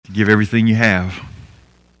Give everything you have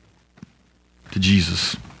to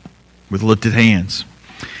Jesus with lifted hands.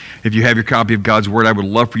 If you have your copy of God's Word, I would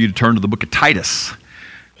love for you to turn to the book of Titus,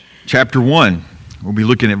 chapter 1. We'll be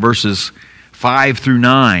looking at verses 5 through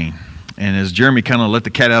 9. And as Jeremy kind of let the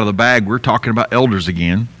cat out of the bag, we're talking about elders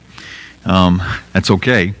again. That's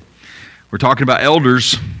okay. We're talking about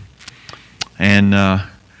elders, and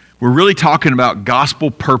we're really talking about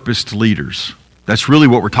gospel-purposed leaders. That's really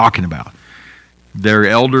what we're talking about. They're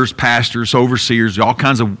elders, pastors, overseers, all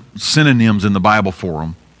kinds of synonyms in the Bible for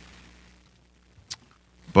them.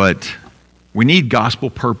 But we need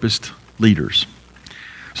gospel-purposed leaders.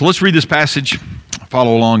 So let's read this passage.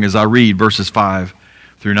 Follow along as I read verses 5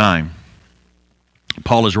 through 9.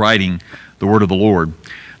 Paul is writing the word of the Lord.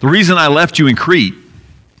 The reason I left you in Crete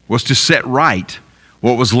was to set right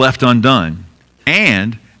what was left undone,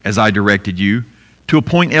 and, as I directed you, to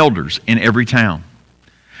appoint elders in every town.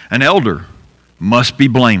 An elder must be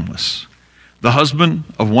blameless, the husband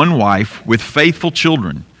of one wife with faithful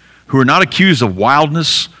children who are not accused of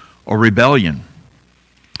wildness or rebellion.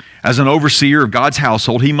 As an overseer of God's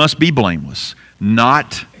household, he must be blameless,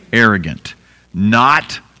 not arrogant,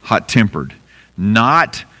 not hot-tempered,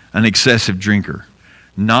 not an excessive drinker,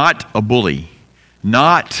 not a bully,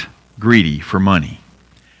 not greedy for money,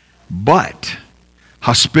 but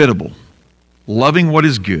hospitable, loving what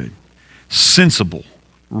is good, sensible,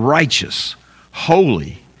 righteous,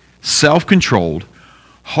 holy, self-controlled,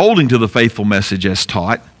 holding to the faithful message as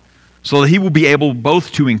taught, so that he will be able both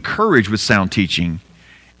to encourage with sound teaching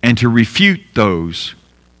and to refute those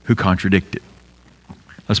who contradict it.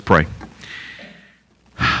 Let's pray.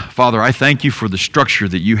 Father, I thank you for the structure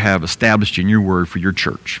that you have established in your word for your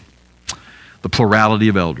church. The plurality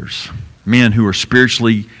of elders, men who are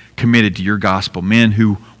spiritually committed to your gospel, men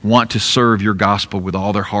who want to serve your gospel with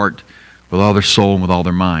all their heart, with all their soul, and with all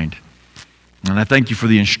their mind. And I thank you for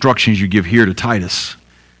the instructions you give here to Titus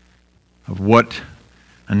of what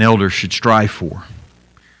an elder should strive for.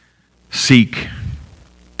 Seek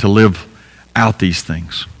to live out these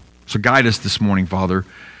things. So guide us this morning, Father,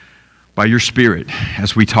 by your Spirit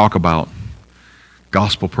as we talk about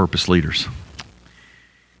gospel purpose leaders.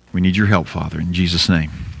 We need your help, Father, in Jesus'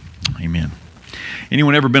 name. Amen.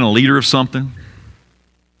 Anyone ever been a leader of something?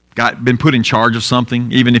 Been put in charge of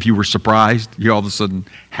something, even if you were surprised, you all of a sudden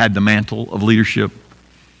had the mantle of leadership?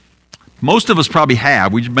 Most of us probably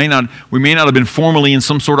have. We may not have been formally in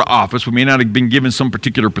some sort of office. We may not have been given some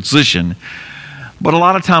particular position. But a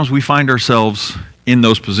lot of times we find ourselves in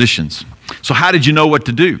those positions. So how did you know what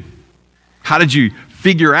to do? How did you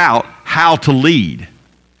figure out how to lead?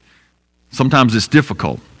 Sometimes it's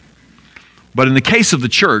difficult. But in the case of the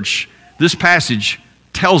church, this passage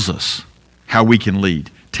tells us how we can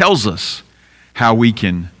lead, tells us how we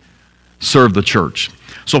can serve the church.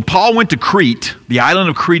 So Paul went to Crete, the island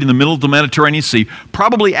of Crete in the middle of the Mediterranean Sea,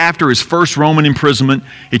 probably after his first Roman imprisonment.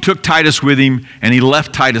 He took Titus with him, and he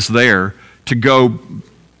left Titus there to go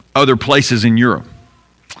other places in Europe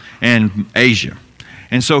and Asia.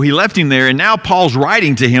 And so he left him there, and now Paul's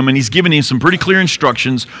writing to him, and he's giving him some pretty clear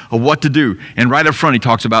instructions of what to do. And right up front, he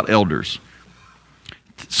talks about elders.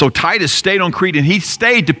 So Titus stayed on Crete, and he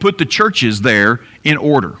stayed to put the churches there in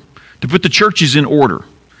order, to put the churches in order,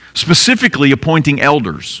 specifically appointing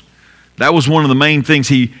elders. That was one of the main things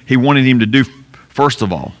he wanted him to do first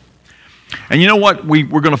of all. And you know what we're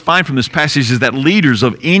going to find from this passage is that leaders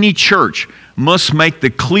of any church must make the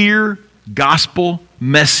clear gospel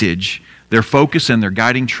message their focus and their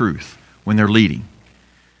guiding truth when they're leading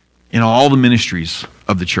in all the ministries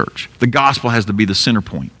of the church. The gospel has to be the center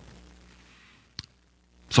point.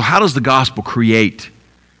 So how does the gospel create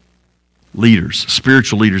leaders,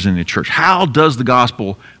 spiritual leaders in the church? How does the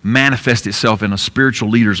gospel manifest itself in a spiritual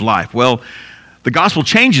leader's life? Well, the gospel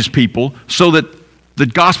changes people so that the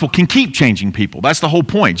gospel can keep changing people. That's the whole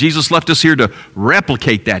point. Jesus left us here to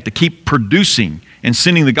replicate that, to keep producing and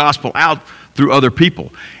sending the gospel out through other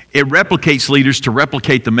people. It replicates leaders to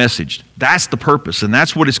replicate the message. That's the purpose, and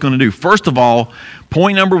that's what it's going to do. First of all,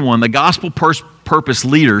 point number one, the gospel purpose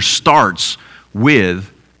leader starts with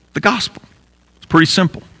the gospel. It's pretty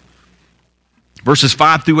simple. Verses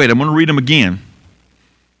 5 through 8, I'm going to read them again.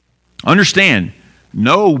 Understand,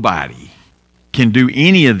 nobody can do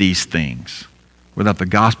any of these things without the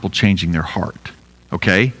gospel changing their heart.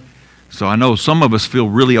 Okay? So I know some of us feel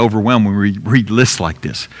really overwhelmed when we read lists like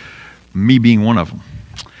this, me being one of them.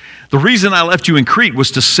 The reason I left you in Crete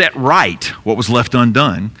was to set right what was left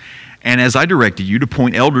undone, and as I directed you, to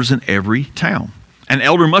appoint elders in every town. An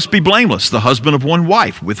elder must be blameless, the husband of one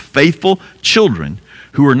wife, with faithful children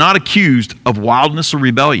who are not accused of wildness or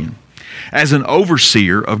rebellion. As an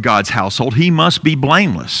overseer of God's household, he must be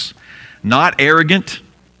blameless, not arrogant,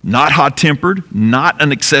 not hot-tempered, not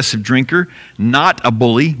an excessive drinker, not a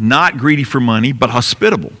bully, not greedy for money, but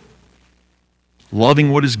hospitable,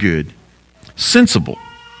 loving what is good, sensible,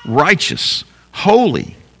 righteous,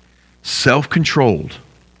 holy, self-controlled.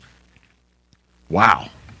 Wow.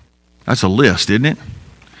 That's a list, isn't it?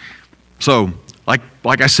 So,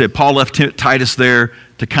 like I said, Paul left Titus there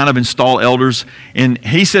to kind of install elders. And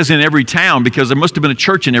he says in every town, because there must have been a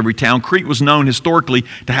church in every town. Crete was known historically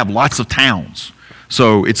to have lots of towns.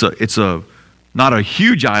 So it's not a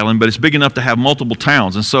huge island, but it's big enough to have multiple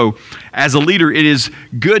towns. And so as a leader, it is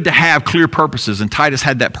good to have clear purposes. And Titus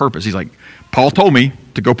had that purpose. He's like, Paul told me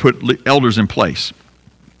to go put elders in place.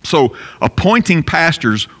 So appointing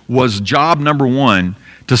pastors was job number one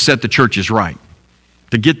to set the churches right,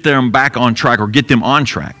 to get them back on track or get them on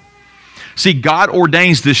track. See, God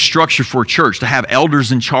ordains this structure for a church to have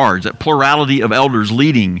elders in charge, that plurality of elders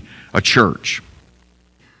leading a church.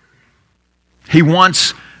 He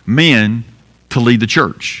wants men to lead the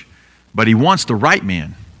church, but he wants the right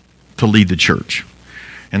men to lead the church.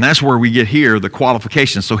 And that's where we get here, the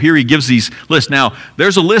qualifications. So here he gives these lists. Now,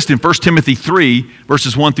 there's a list in 1 Timothy 3,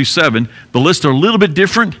 verses 1 through 7. The lists are a little bit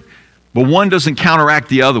different, but one doesn't counteract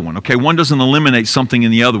the other one, okay? One doesn't eliminate something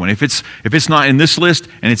in the other one. If it's not in this list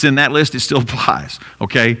and it's in that list, it still applies,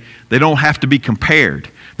 okay? They don't have to be compared.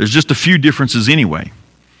 There's just a few differences anyway.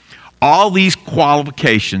 All these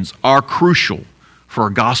qualifications are crucial for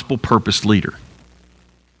a gospel-purposed leader.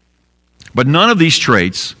 But none of these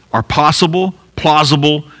traits are possible,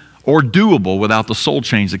 plausible, or doable without the soul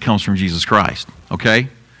change that comes from Jesus Christ, okay?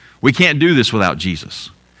 We can't do this without Jesus.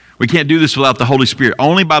 We can't do this without the Holy Spirit.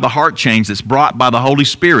 Only by the heart change that's brought by the Holy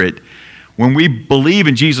Spirit, when we believe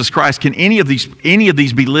in Jesus Christ, can any of these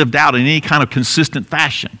be lived out in any kind of consistent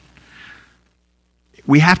fashion.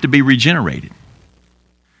 We have to be regenerated.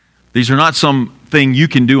 These are not something you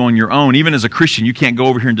can do on your own. Even as a Christian, you can't go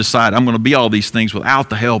over here and decide, I'm going to be all these things without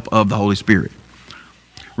the help of the Holy Spirit.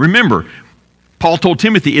 Remember, Paul told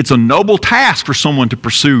Timothy, it's a noble task for someone to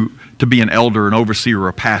pursue to be an elder, an overseer, or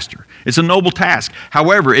a pastor. It's a noble task.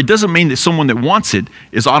 However, it doesn't mean that someone that wants it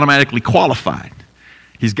is automatically qualified.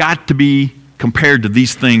 He's got to be compared to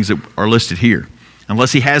these things that are listed here.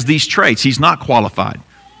 Unless he has these traits, he's not qualified.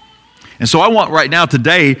 And so I want right now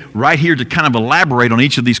today, right here, to kind of elaborate on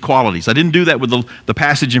each of these qualities. I didn't do that with the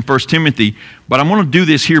passage in 1 Timothy, but I'm going to do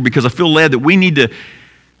this here because I feel led that we need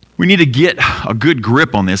to get a good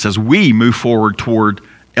grip on this as we move forward toward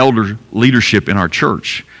elder leadership in our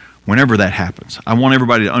church, whenever that happens. I want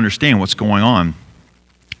everybody to understand what's going on.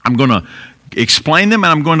 I'm going to explain them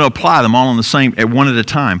and I'm going to apply them all at one at a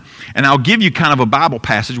time. And I'll give you kind of a Bible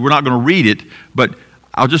passage. We're not going to read it, but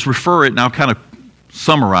I'll just refer it and I'll kind of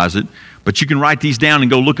summarize it. But you can write these down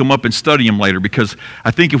and go look them up and study them later, because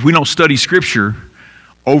I think if we don't study Scripture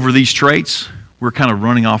over these traits, we're kind of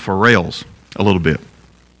running off our rails a little bit.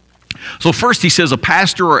 So first he says a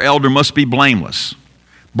pastor or elder must be blameless.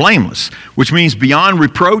 Blameless, which means beyond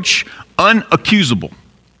reproach, unaccusable.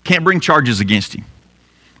 Can't bring charges against him.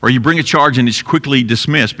 Or you bring a charge and it's quickly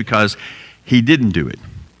dismissed because he didn't do it.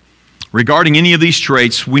 Regarding any of these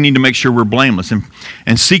traits, we need to make sure we're blameless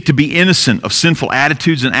and seek to be innocent of sinful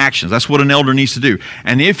attitudes and actions. That's what an elder needs to do.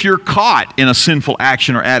 And if you're caught in a sinful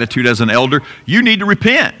action or attitude as an elder, you need to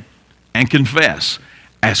repent and confess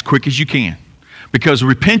as quick as you can. Because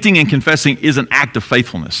repenting and confessing is an act of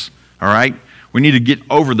faithfulness, all right? We need to get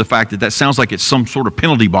over the fact that sounds like it's some sort of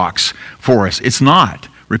penalty box for us. It's not.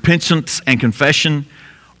 Repentance and confession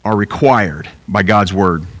are required by God's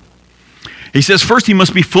word. He says first he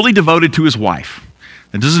must be fully devoted to his wife.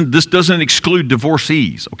 This doesn't exclude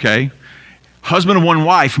divorcees, okay? Husband of one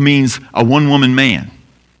wife means a one-woman man.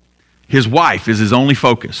 His wife is his only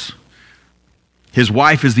focus. His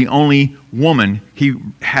wife is the only woman he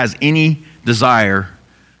has any desire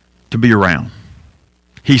to be around.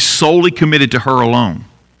 He's solely committed to her alone.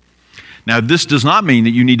 Now, this does not mean that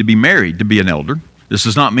you need to be married to be an elder. This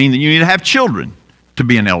does not mean that you need to have children to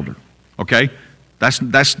be an elder, okay?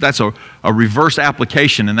 That's a reverse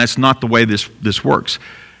application, and that's not the way this works.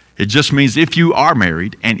 It just means if you are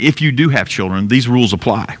married and if you do have children, these rules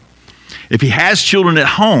apply. If he has children at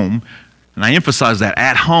home, and I emphasize that,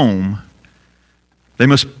 at home, they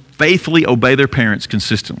must faithfully obey their parents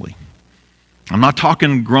consistently. I'm not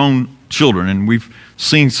talking grown children, and we've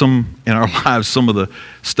seen some in our lives, some of the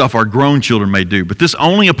stuff our grown children may do, but this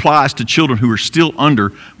only applies to children who are still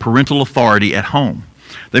under parental authority at home.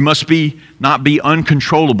 They must not be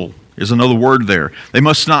uncontrollable, is another word there. They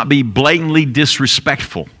must not be blatantly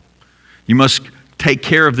disrespectful. You must take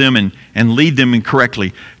care of them and lead them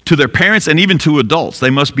incorrectly. To their parents and even to adults, they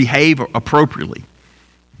must behave appropriately.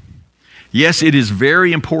 Yes, it is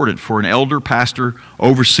very important for an elder, pastor,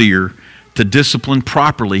 overseer to discipline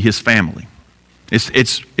properly his family.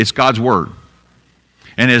 It's God's word.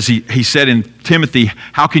 And as he said in Timothy,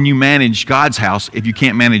 how can you manage God's house if you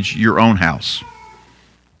can't manage your own house?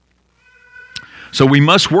 So we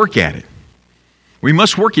must work at it. We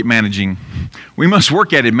must work at managing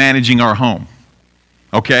our home.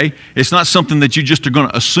 Okay? It's not something that you just are going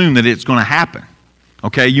to assume that it's going to happen.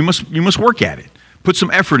 Okay? You must work at it. Put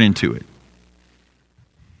some effort into it.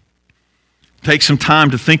 Take some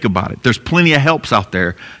time to think about it. There's plenty of helps out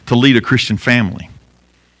there to lead a Christian family.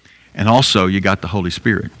 And also, you got the Holy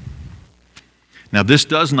Spirit. Now, this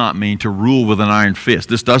does not mean to rule with an iron fist.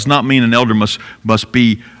 This does not mean an elder must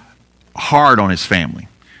be hard on his family,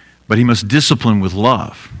 but he must discipline with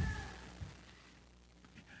love.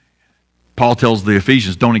 Paul tells the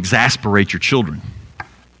Ephesians, don't exasperate your children.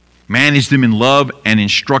 Manage them in love and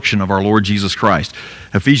instruction of our Lord Jesus Christ.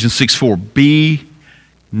 Ephesians 6:4, be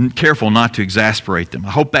careful not to exasperate them.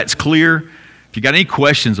 I hope that's clear. If you got any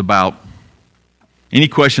questions about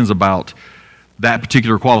that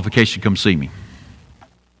particular qualification, come see me.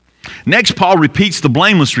 Next, Paul repeats the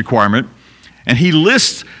blameless requirement, and he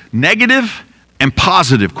lists negative and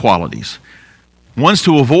positive qualities. Ones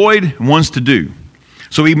to avoid, and ones to do.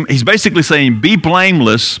 So he's basically saying, be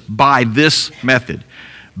blameless by this method.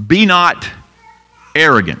 Be not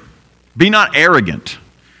arrogant. Be not arrogant.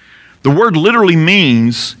 The word literally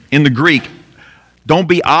means, in the Greek, don't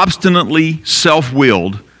be obstinately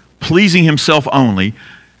self-willed, pleasing himself only.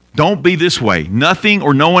 Don't be this way. Nothing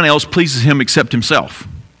or no one else pleases him except himself.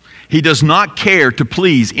 He does not care to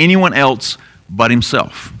please anyone else but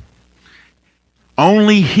himself.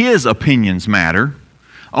 Only his opinions matter.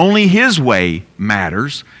 Only his way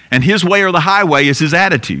matters. And his way or the highway is his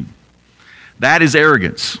attitude. That is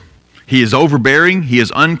arrogance. He is overbearing. He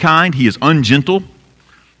is unkind. He is ungentle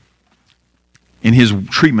in his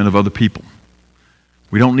treatment of other people.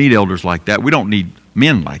 We don't need elders like that. We don't need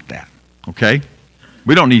men like that. Okay?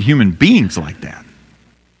 We don't need human beings like that.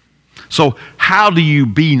 So how do you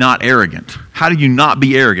be not arrogant? How do you not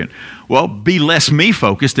be arrogant? Well, be less me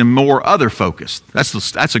focused and more other focused.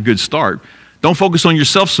 That's a good start. Don't focus on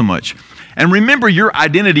yourself so much. And remember your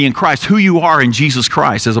identity in Christ, who you are in Jesus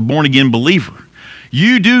Christ as a born-again believer.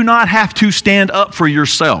 You do not have to stand up for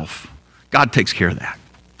yourself. God takes care of that.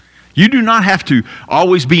 You do not have to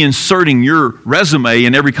always be inserting your resume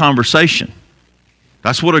in every conversation.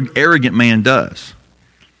 That's what an arrogant man does.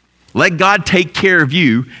 Let God take care of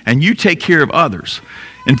you, and you take care of others.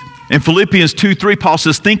 In Philippians 2:3, Paul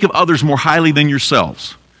says, think of others more highly than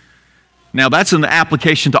yourselves. Now, that's an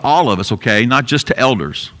application to all of us, okay? Not just to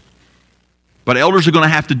elders. But elders are going to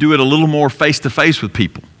have to do it a little more face-to-face with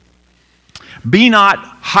people. Be not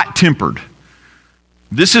hot-tempered.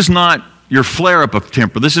 This is not your flare-up of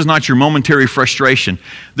temper. This is not your momentary frustration.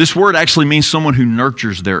 This word actually means someone who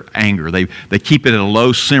nurtures their anger. They keep it at a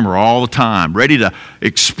low simmer all the time, ready to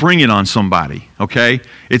spring it on somebody, okay?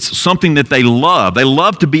 It's something that they love. They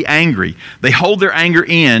love to be angry. They hold their anger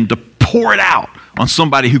in to pour it out on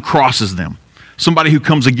somebody who crosses them, somebody who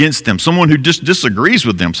comes against them, someone who just disagrees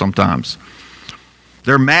with them sometimes.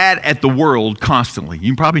 They're mad at the world constantly.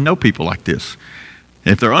 You probably know people like this.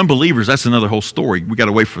 And if they're unbelievers, that's another whole story. We got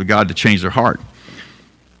to wait for God to change their heart.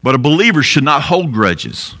 But a believer should not hold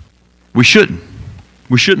grudges. We shouldn't.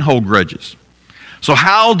 We shouldn't hold grudges. So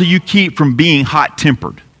how do you keep from being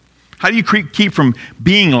hot-tempered? How do you keep from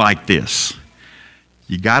being like this?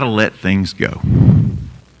 You got to let things go.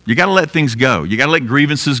 You got to let things go. You got to let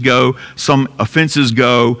grievances go, some offenses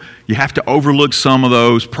go. You have to overlook some of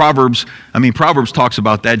those. Proverbs talks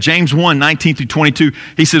about that. James 1:19-22,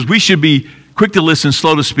 he says we should be quick to listen,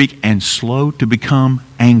 slow to speak, and slow to become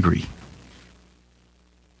angry.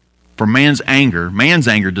 For man's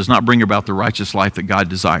anger does not bring about the righteous life that God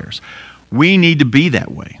desires. We need to be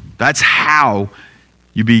that way. That's how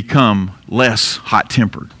you become less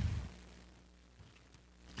hot-tempered.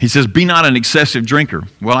 He says, be not an excessive drinker.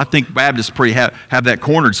 Well, I think Baptists pretty have that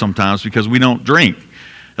cornered sometimes because we don't drink.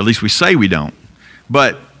 At least we say we don't.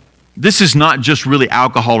 But this is not just really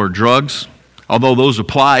alcohol or drugs. Although those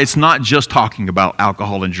apply, it's not just talking about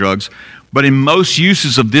alcohol and drugs. But in most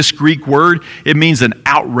uses of this Greek word, it means an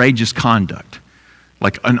outrageous conduct.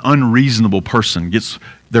 Like an unreasonable person gets,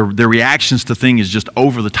 their reactions to things is just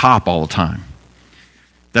over the top all the time.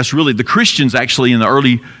 That's really, the Christians actually in the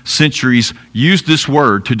early centuries used this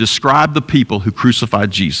word to describe the people who crucified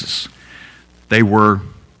Jesus. They were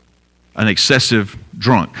an excessive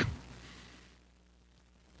drunk.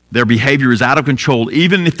 Their behavior is out of control.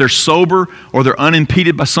 Even if they're sober or they're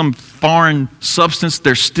unimpeded by some foreign substance,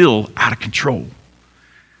 they're still out of control.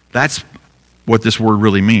 That's what this word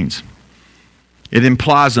really means. It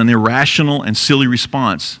implies an irrational and silly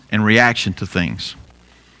response and reaction to things.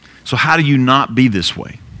 So how do you not be this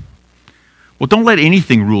way? Well, don't let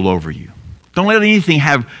anything rule over you. Don't let anything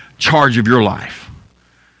have charge of your life.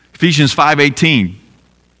 Ephesians 5:18,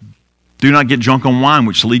 do not get drunk on wine,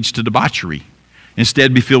 which leads to debauchery.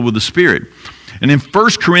 Instead, be filled with the Spirit. And in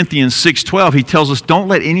 1 Corinthians 6:12, he tells us, don't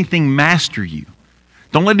let anything master you.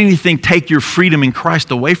 Don't let anything take your freedom in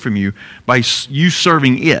Christ away from you by you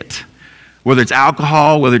serving it. Whether it's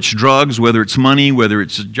alcohol, whether it's drugs, whether it's money, whether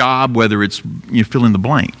it's a job, whether it's fill in the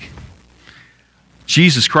blank.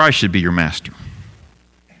 Jesus Christ should be your master.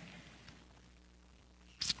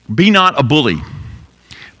 Be not a bully.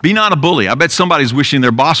 Be not a bully. I bet somebody's wishing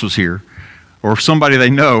their boss was here or somebody they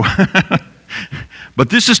know. But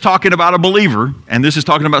this is talking about a believer, and this is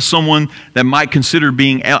talking about someone that might consider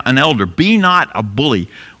being an elder. Be not a bully.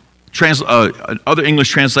 Other English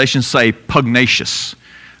translations say pugnacious.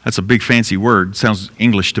 That's a big fancy word. Sounds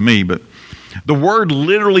English to me, but the word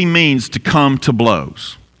literally means to come to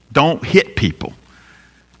blows. Don't hit people.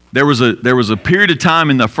 There was a period of time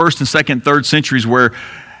in the 1st and 2nd, 3rd centuries where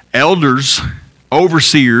elders,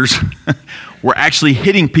 overseers, were actually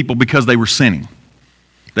hitting people because they were sinning.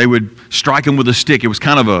 They would strike them with a stick. It was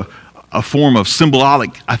kind of a form of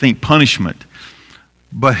symbolic, I think, punishment.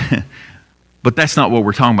 But that's not what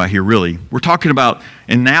we're talking about here, really. We're talking about,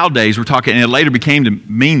 and nowadays we're talking, and it later became to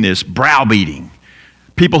mean this, browbeating.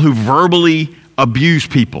 People who verbally abuse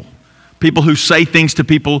people. People who say things to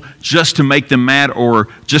people just to make them mad or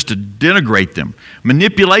just to denigrate them.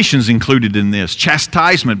 Manipulation is included in this.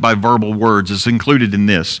 Chastisement by verbal words is included in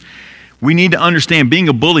this. We need to understand being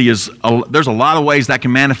a bully there's a lot of ways that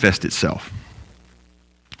can manifest itself.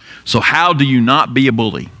 So how do you not be a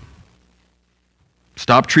bully?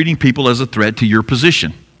 Stop treating people as a threat to your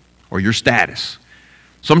position or your status.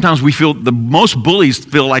 Sometimes most bullies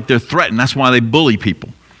feel like they're threatened. That's why they bully people.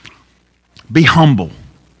 Be humble.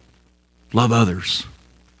 Love others.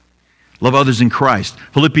 Love others in Christ.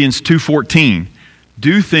 Philippians 2:14.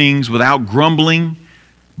 Do things without grumbling,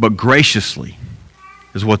 but graciously,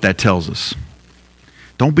 is what that tells us.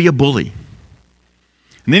 Don't be a bully.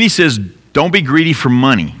 And then he says, don't be greedy for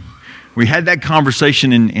money. We had that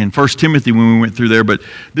conversation in 1 Timothy when we went through there, but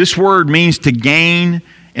this word means to gain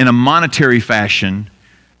in a monetary fashion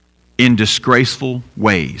in disgraceful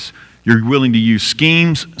ways. You're willing to use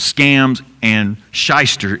schemes, scams, and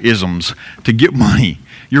shyster-isms to get money.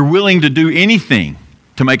 You're willing to do anything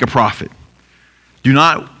to make a profit. Do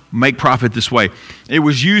not make profit this way. It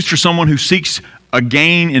was used for someone who seeks a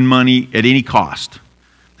gain in money at any cost.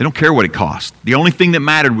 They don't care what it cost. The only thing that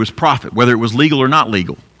mattered was profit, whether it was legal or not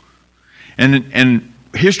legal. And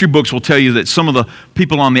history books will tell you that some of the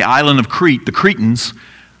people on the island of Crete, the Cretans,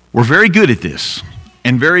 were very good at this.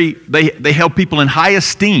 And they held people in high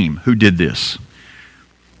esteem who did this.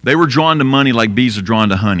 They were drawn to money like bees are drawn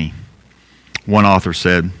to honey, one author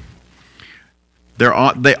said. Their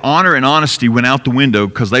honor and honesty went out the window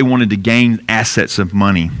because they wanted to gain assets of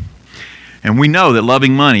money. And we know that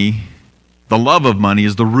loving money, the love of money,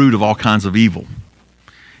 is the root of all kinds of evil.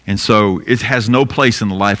 And so it has no place in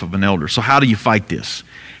the life of an elder. So how do you fight this?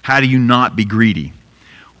 How do you not be greedy?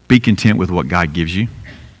 Be content with what God gives you.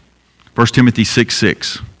 1 Timothy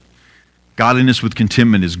 6:6. Godliness with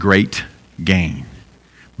contentment is great gain.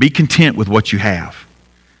 Be content with what you have.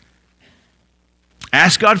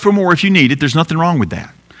 Ask God for more if you need it. There's nothing wrong with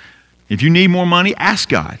that. If you need more money, ask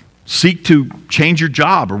God. Seek to change your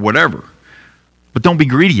job or whatever. But don't be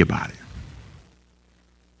greedy about it.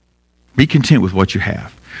 Be content with what you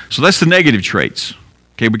have. So that's the negative traits.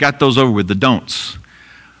 Okay, we got those over with, the don'ts.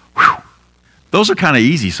 Whew. Those are kind of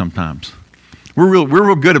easy sometimes. We're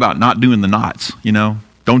real good about not doing the nots,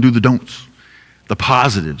 Don't do the don'ts. The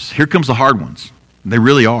positives. Here comes the hard ones. They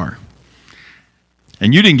really are.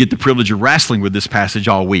 And you didn't get the privilege of wrestling with this passage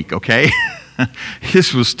all week, okay?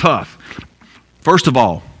 This was tough. First of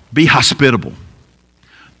all, be hospitable.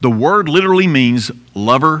 The word literally means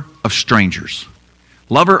lover of strangers.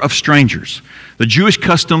 Lover of strangers. The Jewish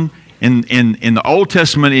custom in the Old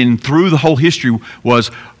Testament and through the whole history was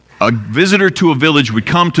a visitor to a village would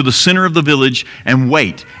come to the center of the village and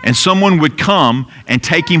wait. And someone would come and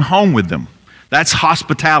take him home with them. That's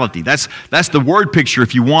hospitality. That's the word picture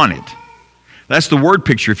if you want it. That's the word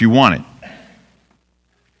picture if you want it.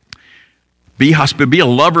 Be a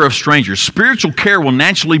lover of strangers. Spiritual care will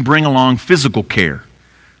naturally bring along physical care.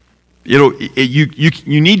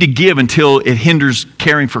 You need to give until it hinders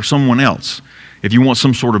caring for someone else if you want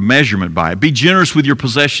some sort of measurement by it. Be generous with your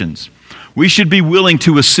possessions. We should be willing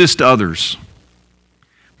to assist others.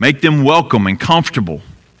 Make them welcome and comfortable.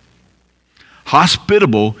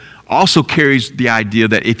 Hospitable also carries the idea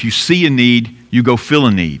that if you see a need, you go fill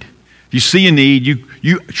a need. If you see a need,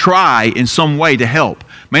 you try in some way to help.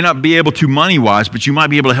 May not be able to money-wise, but you might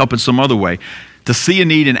be able to help in some other way. To see a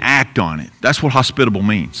need and act on it. That's what hospitable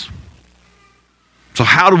means. So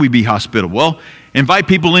how do we be hospitable? Well, invite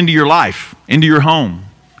people into your life, into your home,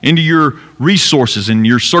 into your resources, in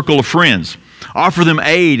your circle of friends. Offer them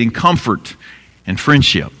aid and comfort and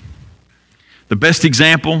friendship. The best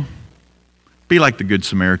example, be like the Good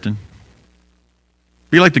Samaritan.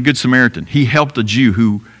 Be like the Good Samaritan. He helped a Jew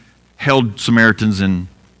who held Samaritans in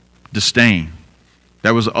disdain.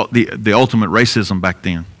 That was the ultimate racism back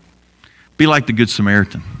then. Be like the Good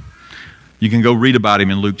Samaritan. You can go read about him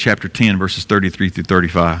in Luke chapter 10, verses 33 through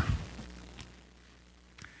 35.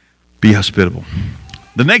 Be hospitable.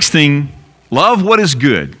 The next thing, love what is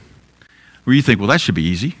good. Where you think, well, that should be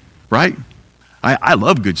easy, right? I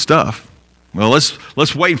love good stuff. Well,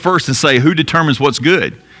 let's wait first and say, who determines what's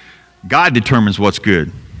good? God determines what's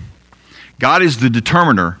good. God is the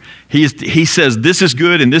determiner. He says this is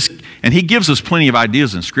good and He gives us plenty of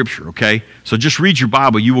ideas in Scripture, okay? So just read your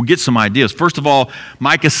Bible. You will get some ideas. First of all,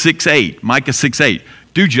 Micah 6:8.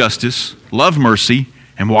 Do justice, love mercy,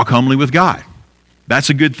 and walk humbly with God. That's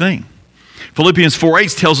a good thing. Philippians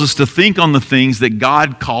 4:8 tells us to think on the things that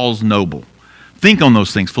God calls noble. Think on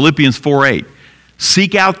those things. Philippians 4:8.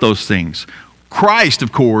 Seek out those things. Christ,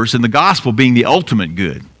 of course, and the gospel being the ultimate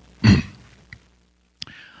good.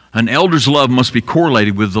 An elder's love must be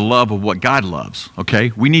correlated with the love of what God loves,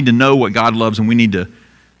 okay? We need to know what God loves, and we need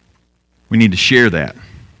to share that.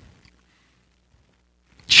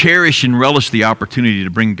 Cherish and relish the opportunity to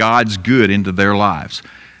bring God's good into their lives.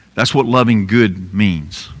 That's what loving good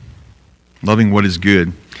means. Loving what is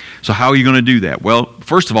good. So how are you going to do that? Well,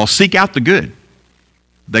 first of all, seek out the good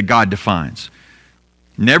that God defines.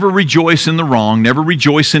 Never rejoice in the wrong. Never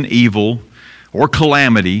rejoice in evil or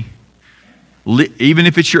calamity. Even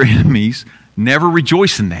if it's your enemies, never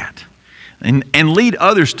rejoice in that. And lead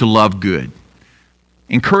others to love good.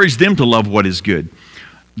 Encourage them to love what is good.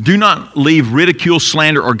 Do not leave ridicule,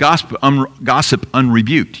 slander, or gossip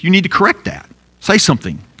unrebuked. You need to correct that. Say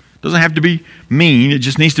something. It doesn't have to be mean. It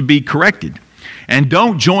just needs to be corrected. And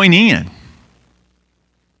don't join in.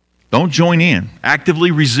 Don't join in.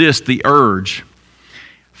 Actively resist the urge.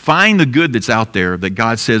 Find the good that's out there that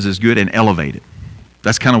God says is good and elevate it.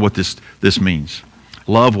 That's kind of what this means.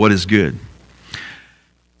 Love what is good,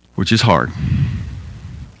 which is hard.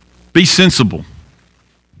 Be sensible.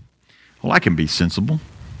 Well, I can be sensible.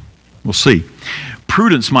 We'll see.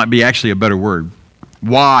 Prudence might be actually a better word.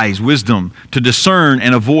 Wise, wisdom, to discern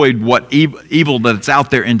and avoid what evil that's out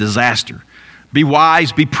there in disaster. Be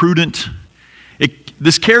wise, be prudent.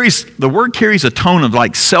 The word carries a tone of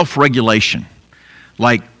like self-regulation.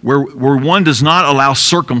 Like where one does not allow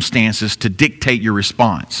circumstances to dictate your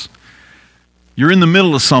response. You're in the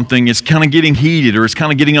middle of something, it's kind of getting heated or it's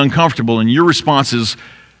kind of getting uncomfortable, and your response is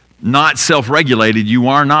not self-regulated. You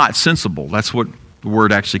are not sensible. That's what the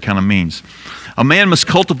word actually kind of means. A man must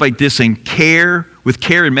cultivate this with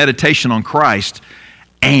care and meditation on Christ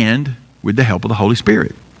and with the help of the Holy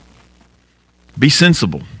Spirit. Be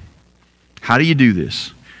sensible. How do you do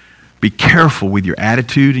this? Be careful with your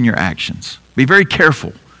attitude and your actions. Be very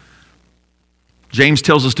careful. James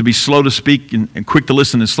tells us to be slow to speak and quick to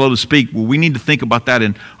listen and slow to speak. Well, we need to think about that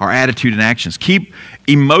in our attitude and actions. Keep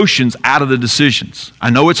emotions out of the decisions. I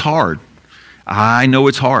know it's hard.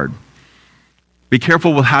 Be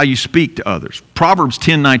careful with how you speak to others. Proverbs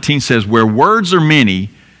 10:19 says, where words are many,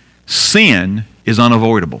 sin is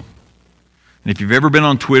unavoidable. And if you've ever been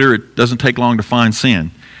on Twitter, it doesn't take long to find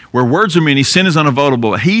sin. Where words are many, sin is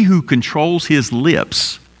unavoidable. He who controls his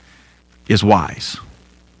lips is wise.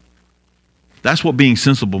 That's what being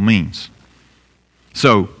sensible means.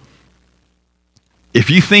 So, if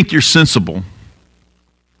you think you're sensible,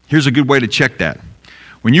 here's a good way to check that.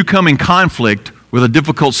 When you come in conflict with a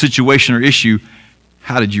difficult situation or issue,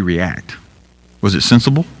 how did you react? Was it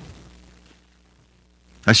sensible?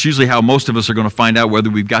 That's usually how most of us are going to find out whether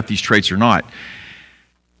we've got these traits or not.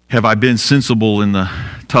 Have I been sensible in the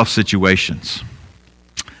tough situations?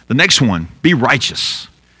 The next one, be righteous.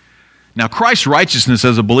 Now, Christ's righteousness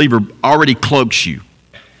as a believer already cloaks you.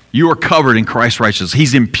 You are covered in Christ's righteousness.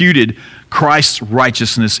 He's imputed Christ's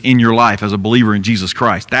righteousness in your life as a believer in Jesus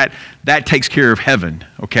Christ. That takes care of heaven,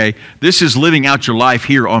 okay? This is living out your life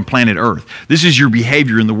here on planet Earth. This is your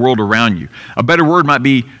behavior in the world around you. A better word might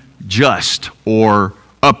be just or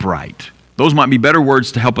upright. Those might be better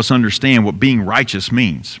words to help us understand what being righteous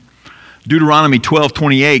means. Deuteronomy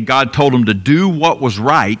 12:28, God told him to do what was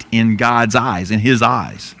right in God's eyes, in His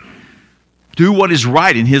eyes. Do what is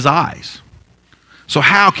right in His eyes. So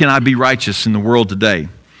how can I be righteous in the world today?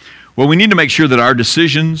 Well, we need to make sure that our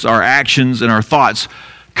decisions, our actions, and our thoughts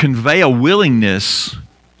convey a willingness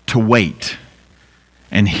to wait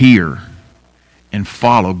and hear and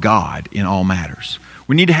follow God in all matters.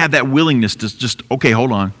 We need to have that willingness to just, okay,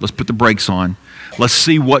 hold on, let's put the brakes on. Let's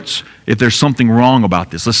see if there's something wrong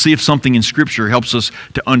about this. Let's see if something in Scripture helps us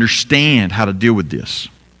to understand how to deal with this.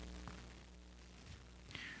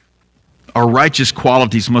 Our righteous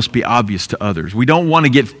qualities must be obvious to others. We don't want to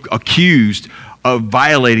get accused of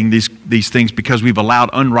violating these things because we've allowed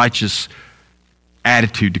unrighteous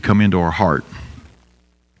attitude to come into our heart.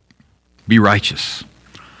 Be righteous.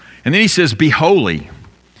 And then he says, be holy.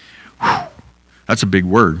 Whew, that's a big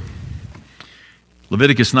word.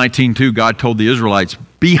 Leviticus 19:2, God told the Israelites,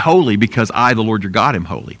 be holy because I, the Lord your God, am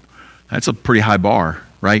holy. That's a pretty high bar,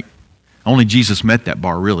 right? Only Jesus met that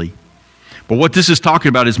bar, really. But what this is talking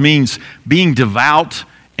about means being devout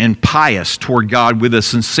and pious toward God with a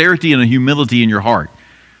sincerity and a humility in your heart.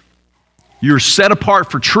 You're set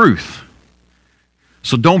apart for truth.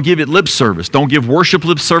 So don't give it lip service. Don't give worship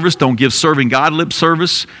lip service. Don't give serving God lip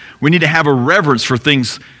service. We need to have a reverence for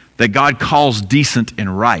things that God calls decent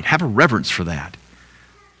and right. Have a reverence for that.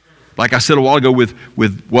 Like I said a while ago with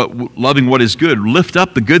loving what is good, lift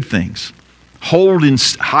up the good things. Hold in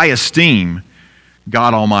high esteem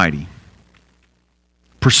God Almighty.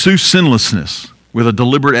 Pursue sinlessness with a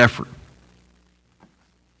deliberate effort.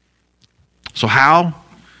 So how?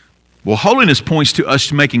 Well, holiness points to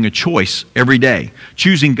us making a choice every day,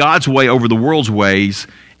 choosing God's way over the world's ways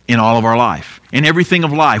in all of our life. In everything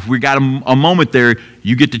of life, we got a moment there,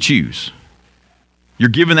 you get to choose. You're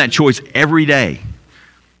given that choice every day.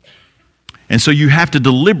 And so you have to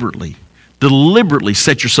deliberately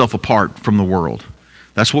set yourself apart from the world.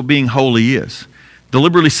 That's what being holy is.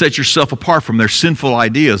 Deliberately set yourself apart from their sinful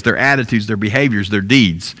ideas, their attitudes, their behaviors, their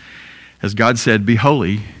deeds. As God said, be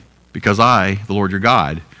holy because I, the Lord your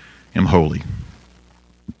God, am holy.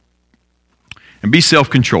 And be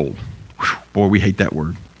self-controlled. Whew, boy, we hate that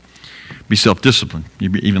word. Be self-disciplined. You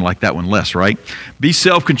even like that one less, right? Be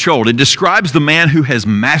self-controlled. It describes the man who has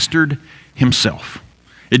mastered himself.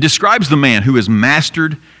 It describes the man who has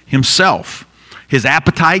mastered himself. His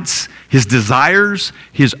appetites, his desires,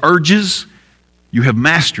 his urges. You have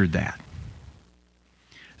mastered that.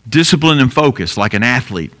 Discipline and focus like an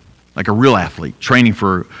athlete, like a real athlete training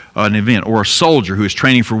for an event, or a soldier who is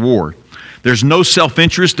training for war. There's no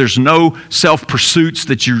self-interest. There's no self-pursuits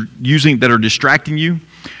that you're using that are distracting you.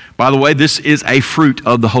 By the way, this is a fruit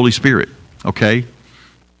of the Holy Spirit, okay?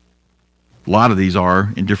 A lot of these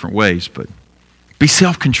are in different ways, but be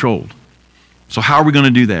self-controlled. So how are we going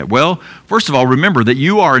to do that? Well, first of all, remember that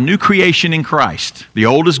you are a new creation in Christ. The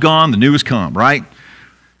old is gone, the new has come, right?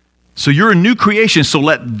 So you're a new creation, so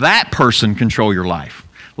let that person control your life.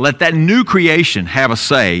 Let that new creation have a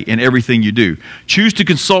say in everything you do. Choose to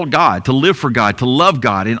consult God, to live for God, to love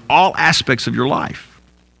God in all aspects of your life.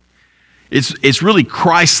 It's really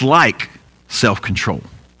Christ-like self-control.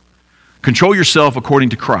 Control yourself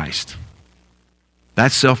according to Christ.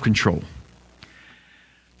 That's self-control.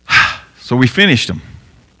 So we finished them.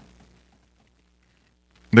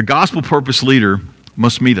 The gospel purpose leader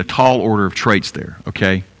must meet a tall order of traits there,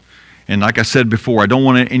 okay? And like I said before, I don't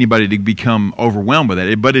want anybody to become overwhelmed with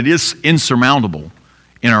that, but it is insurmountable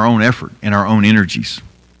in our own effort, in our own energies.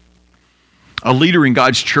 A leader in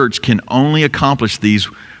God's church can only accomplish these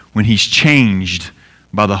when he's changed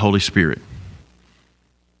by the Holy Spirit.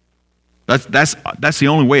 That's the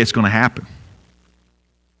only way it's going to happen.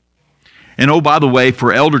 And oh, by the way,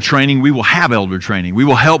 for elder training, we will have elder training. We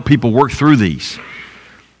will help people work through these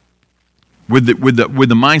with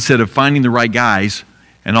the mindset of finding the right guys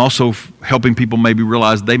and also helping people maybe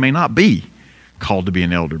realize they may not be called to be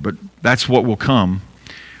an elder. But that's what will come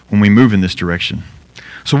when we move in this direction.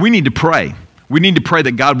 So we need to pray. We need to pray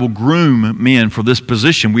that God will groom men for this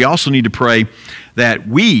position. We also need to pray that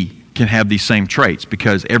we can have these same traits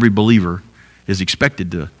because every believer is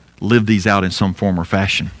expected to live these out in some form or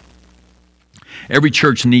fashion. Every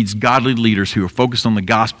church needs godly leaders who are focused on the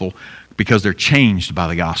gospel because they're changed by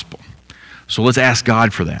the gospel. So let's ask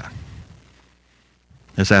God for that.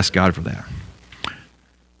 Let's ask God for that.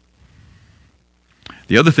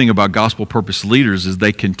 The other thing about gospel purpose leaders is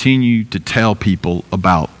they continue to tell people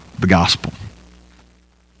about the gospel.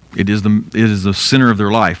 It is the center of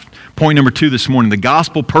their life. Point number 2 this morning, the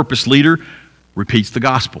gospel purpose leader repeats the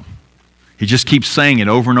gospel. He just keeps saying it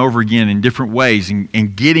over and over again in different ways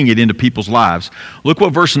and getting it into people's lives. Look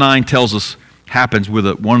what verse 9 tells us happens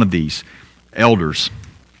with one of these elders.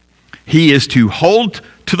 He is to hold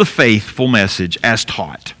to the faithful message as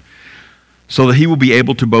taught, so that he will be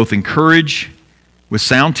able to both encourage with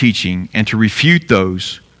sound teaching and to refute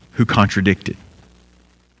those who contradict it.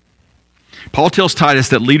 Paul tells Titus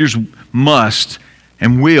that leaders must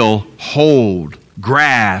and will hold,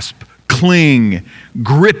 grasp, cling,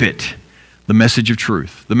 grip it, the message of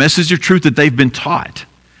truth. The message of truth that they've been taught.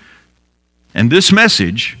 And this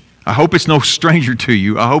message, I hope it's no stranger to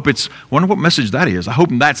you. I hope it's, wonder what message that is. I hope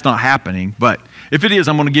that's not happening. But if it is,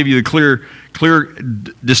 I'm going to give you the clear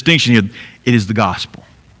distinction here. It is the gospel.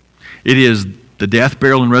 It is the death,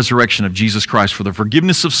 burial, and resurrection of Jesus Christ for the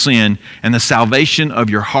forgiveness of sin and the salvation of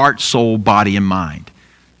your heart, soul, body, and mind.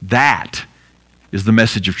 That is the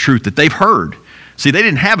message of truth that they've heard. See, they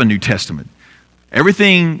didn't have a New Testament.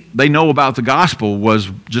 Everything they know about the gospel was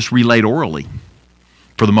just relayed orally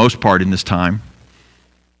for the most part in this time.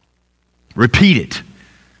 Repeat it.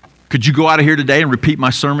 Could you go out of here today and repeat my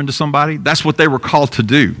sermon to somebody? That's what they were called to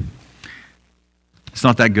do. It's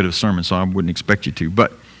not that good of a sermon, so I wouldn't expect you to.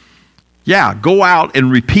 But yeah, go out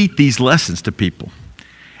and repeat these lessons to people.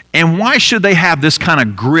 And why should they have this kind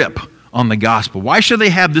of grip on the gospel? Why should they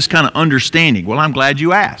have this kind of understanding? Well, I'm glad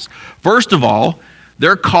you asked. First of all,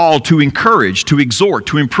 they're called to encourage, to exhort,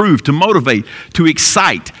 to improve, to motivate, to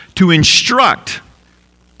excite, to instruct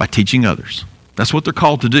by teaching others. That's what they're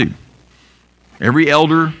called to do. Every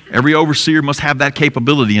elder, every overseer must have that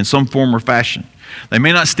capability in some form or fashion. They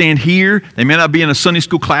may not stand here. They may not be in a Sunday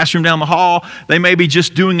school classroom down the hall. They may be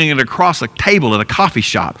just doing it across a table at a coffee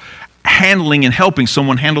shop, handling and helping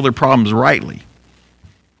someone handle their problems rightly.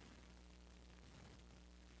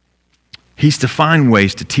 He's to find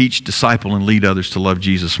ways to teach, disciple, and lead others to love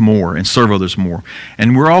Jesus more and serve others more.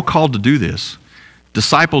 And we're all called to do this.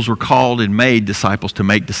 Disciples were called and made disciples to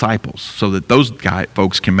make disciples so that those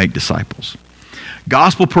folks can make disciples.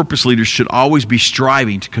 Gospel purpose leaders should always be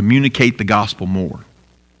striving to communicate the gospel more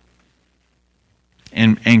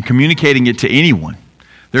and communicating it to anyone.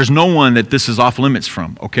 There's no one that this is off limits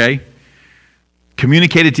from, okay?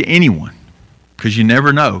 Communicate it to anyone because you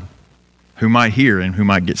never know who might hear and who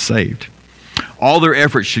might get saved. All their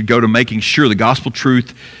efforts should go to making sure the gospel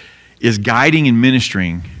truth is guiding and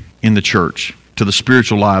ministering in the church to the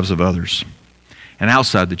spiritual lives of others and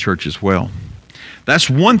outside the church as well. That's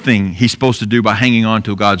one thing he's supposed to do by hanging on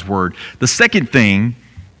to God's word. The second thing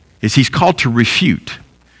is he's called to refute,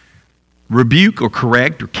 rebuke or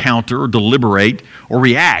correct or counter or deliberate or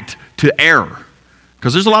react to error.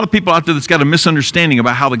 Because there's a lot of people out there that's got a misunderstanding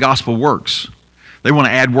about how the gospel works. They want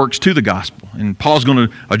to add works to the gospel. And Paul's going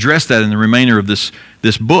to address that in the remainder of this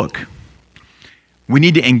book. We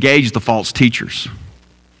need to engage the false teachers.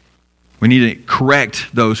 We need to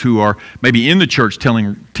correct those who are maybe in the church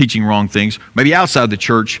teaching wrong things, maybe outside the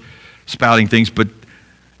church spouting things, but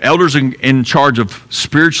elders in charge of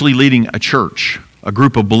spiritually leading a church, a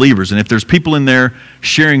group of believers. And if there's people in there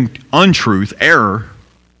sharing untruth, error,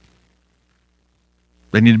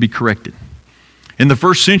 they need to be corrected. In the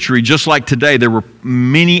first century, just like today, there were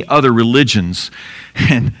many other religions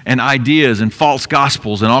and ideas and false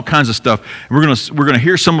gospels and all kinds of stuff. We're going to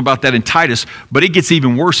hear some about that in Titus, but it gets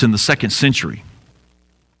even worse in the second century.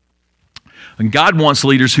 And God wants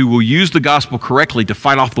leaders who will use the gospel correctly to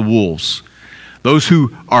fight off the wolves. Those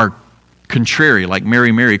who are contrary, like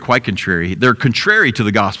Mary, quite contrary. They're contrary to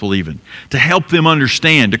the gospel even, to help them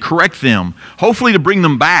understand, to correct them, hopefully to bring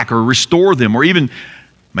them back or restore them or even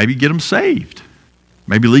maybe get them saved.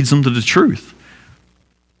 Maybe leads them to the truth.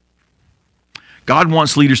 God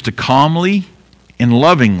wants leaders to calmly and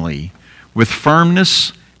lovingly, with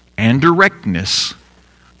firmness and directness,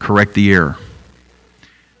 correct the error.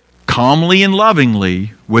 Calmly and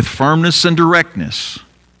lovingly, with firmness and directness,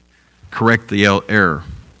 correct the error.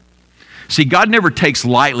 See, God never takes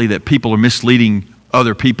lightly that people are misleading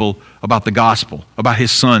other people about the gospel, about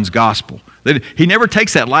His Son's gospel. He never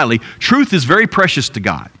takes that lightly. Truth is very precious to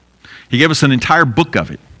God. He gave us an entire book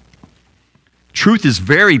of it. Truth is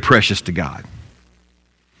very precious to God.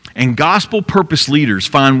 And gospel purpose leaders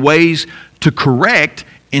find ways to correct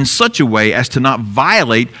in such a way as to not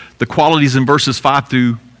violate the qualities in verses 5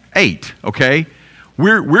 through 8, okay?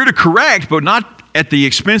 We're to correct, but not at the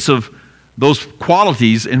expense of those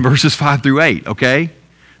qualities in verses 5 through 8, okay?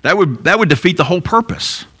 That would defeat the whole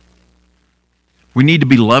purpose. We need to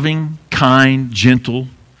be loving, kind, gentle,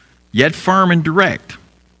 yet firm and direct.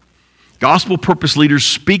 Gospel purpose leaders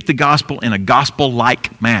speak the gospel in a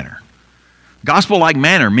gospel-like manner. Gospel-like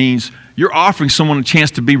manner means you're offering someone a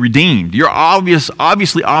chance to be redeemed. You're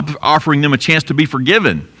obviously offering them a chance to be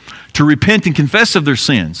forgiven, to repent and confess of their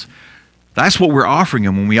sins. That's what we're offering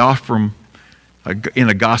them when we offer them in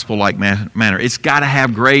a gospel-like manner. It's got to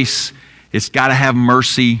have grace, it's got to have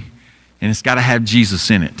mercy, and it's got to have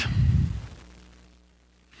Jesus in it.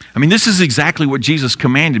 I mean, this is exactly what Jesus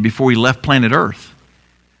commanded before He left planet Earth.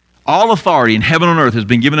 All authority in heaven and earth has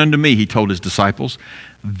been given unto me, he told his disciples.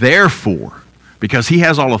 Therefore, because he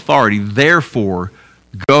has all authority, therefore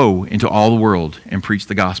go into all the world and preach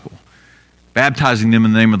the gospel, baptizing them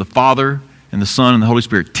in the name of the Father and the Son and the Holy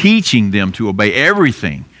Spirit, teaching them to obey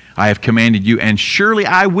everything I have commanded you, and surely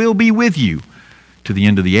I will be with you to the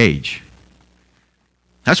end of the age.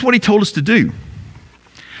 That's what he told us to do.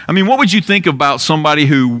 I mean, what would you think about somebody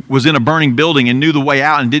who was in a burning building and knew the way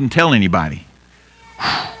out and didn't tell anybody?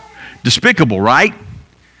 Despicable, right?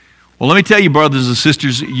 Well, let me tell you, brothers and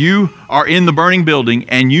sisters, you are in the burning building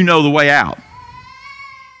and you know the way out.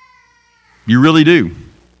 You really do.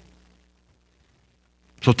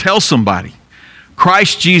 So tell somebody.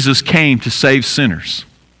 Christ Jesus came to save sinners.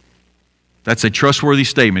 That's a trustworthy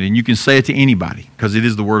statement, and you can say it to anybody because it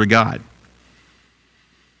is the Word of God.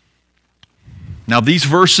 Now, these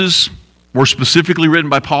verses were specifically written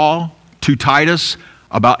by Paul to Titus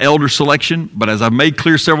about elder selection, but as I've made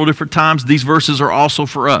clear several different times, these verses are also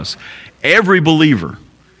for us. Every believer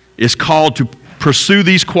is called to pursue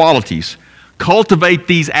these qualities, cultivate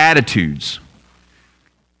these attitudes.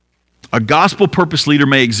 A gospel purpose leader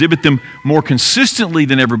may exhibit them more consistently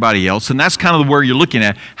than everybody else, and that's kind of where you're looking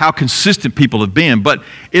at, how consistent people have been, but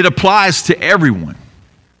it applies to everyone.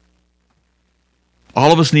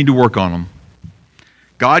 All of us need to work on them.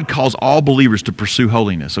 God calls all believers to pursue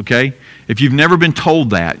holiness, okay? If you've never been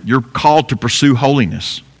told that, you're called to pursue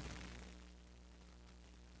holiness.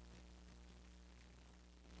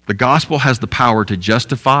 The gospel has the power to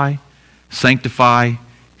justify, sanctify,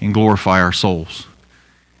 and glorify our souls.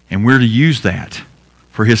 And we're to use that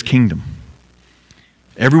for His kingdom.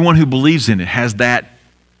 Everyone who believes in it has that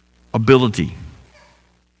ability.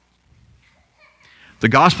 The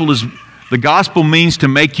gospel means to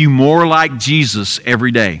make you more like Jesus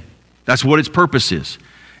every day. That's what its purpose is.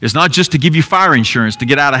 It's not just to give you fire insurance to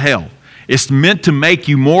get out of hell. It's meant to make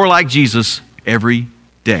you more like Jesus every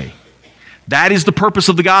day. That is the purpose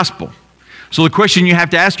of the gospel. So the question you have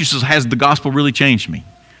to ask yourself, has the gospel really changed me?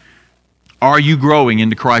 Are you growing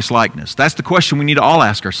into Christ likeness? That's the question we need to all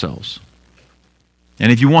ask ourselves.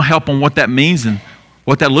 And if you want help on what that means and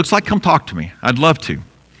what that looks like, come talk to me. I'd love to.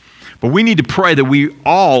 But we need to pray that we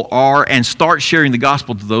all are and start sharing the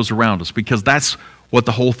gospel to those around us, because that's what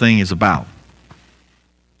the whole thing is about.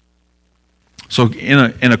 So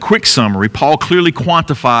in a quick summary, Paul clearly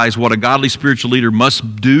quantifies what a godly spiritual leader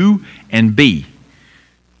must do and be.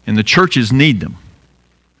 And the churches need them.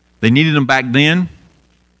 They needed them back then.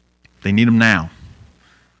 They need them now.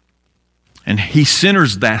 And he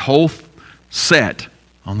centers that whole set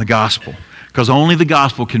on the gospel, because only the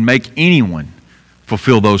gospel can make anyone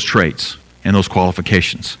fulfill those traits and those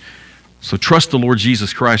qualifications. So trust the Lord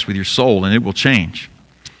Jesus Christ with your soul, and it will change.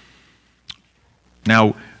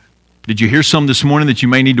 Now, did you hear some this morning that you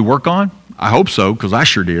may need to work on? I hope so, because I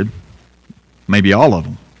sure did. Maybe all of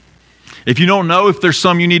them. If you don't know if there's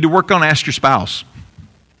some you need to work on, ask your spouse.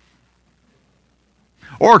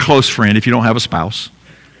 Or a close friend if you don't have a spouse.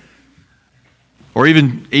 Or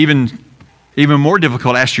even more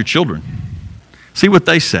difficult, ask your children. See what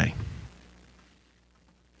they say.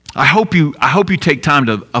 I hope you take time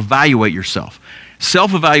to evaluate yourself.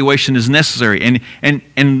 Self-evaluation is necessary,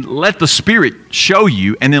 and let the Spirit show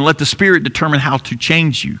you, and then let the Spirit determine how to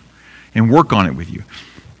change you and work on it with you.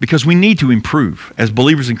 Because we need to improve as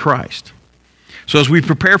believers in Christ. So as we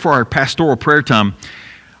prepare for our pastoral prayer time,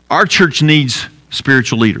 our church needs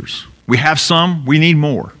spiritual leaders. We have some, we need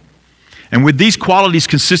more. And with these qualities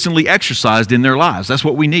consistently exercised in their lives, that's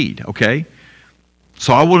what we need, okay?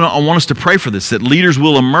 So I want us to pray for this, that leaders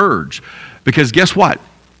will emerge. Because guess what?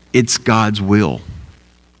 It's God's will.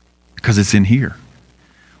 Because it's in here.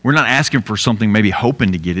 We're not asking for something, maybe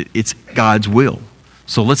hoping to get it. It's God's will.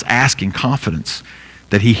 So let's ask in confidence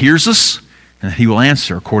that He hears us and that He will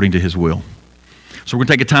answer according to His will. So we're going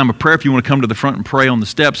to take a time of prayer. If you want to come to the front and pray on the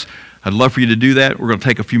steps, I'd love for you to do that. We're going to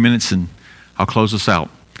take a few minutes and I'll close us out.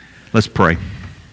 Let's pray.